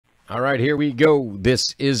All right, here we go.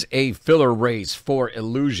 This is a filler race for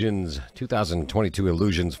Illusions, 2022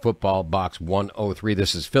 Illusions Football Box 103.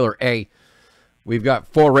 This is filler A. We've got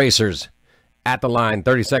 4 racers at the line,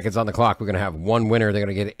 30 seconds on the clock. We're going to have one winner. They're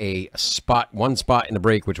going to get one spot in the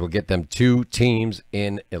break, which will get them 2 teams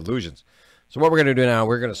in Illusions. So what we're going to do now,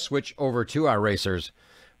 we're going to switch over to our racers.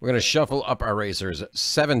 We're going to shuffle up our racers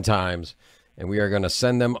 7 times, and we are going to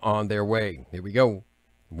send them on their way. Here we go.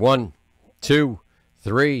 1, 2,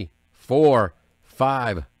 3, 4,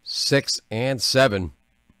 5, 6, and 7.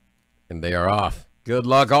 And they are off. Good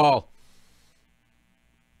luck, all.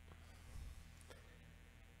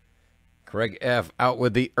 Craig F. out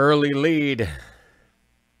with the early lead.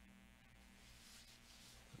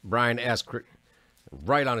 Brian S.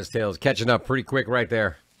 right on his tails, catching up pretty quick right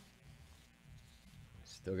there.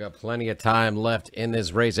 Still got plenty of time left in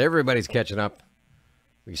this race. Everybody's catching up.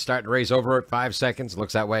 We start the race over at 5 seconds.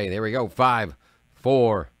 Looks that way. There we go. 5,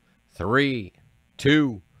 4, 3,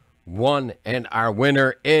 2, 1. And our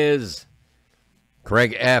winner is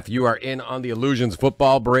Craig F. You are in on the Illusions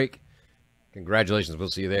football break. Congratulations. We'll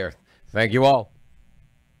see you there. Thank you all.